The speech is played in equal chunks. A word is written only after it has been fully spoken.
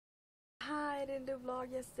Hi, I didn't do a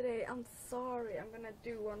vlog yesterday. I'm sorry. I'm gonna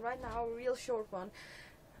do one right now, a real short one.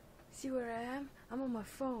 See where I am? I'm on my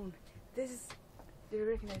phone. This is... Do you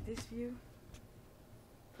recognize this view?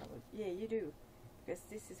 Probably. Yeah, you do. Because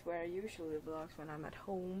this is where I usually vlog when I'm at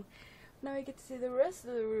home. Now I get to see the rest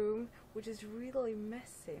of the room, which is really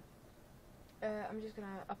messy. I'm just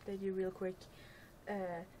gonna update you real quick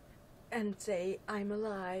and say I'm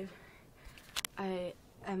alive. I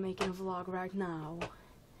am making a vlog right now.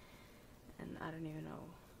 And I don't even know.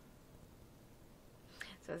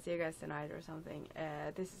 So I'll see you guys tonight or something.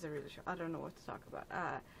 This is a really show. I don't know what to talk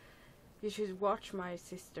about. You should watch my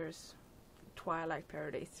sister's Twilight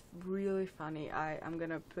parody. It's really funny. I'm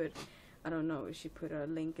gonna put, I don't know, you should put a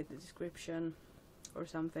link in the description or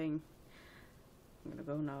something. I'm gonna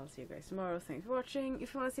go now. I'll see you guys tomorrow. Thanks for watching.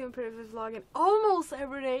 If you want to see my previous vlogging almost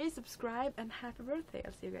every day, subscribe and happy birthday.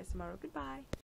 I'll see you guys tomorrow. Goodbye.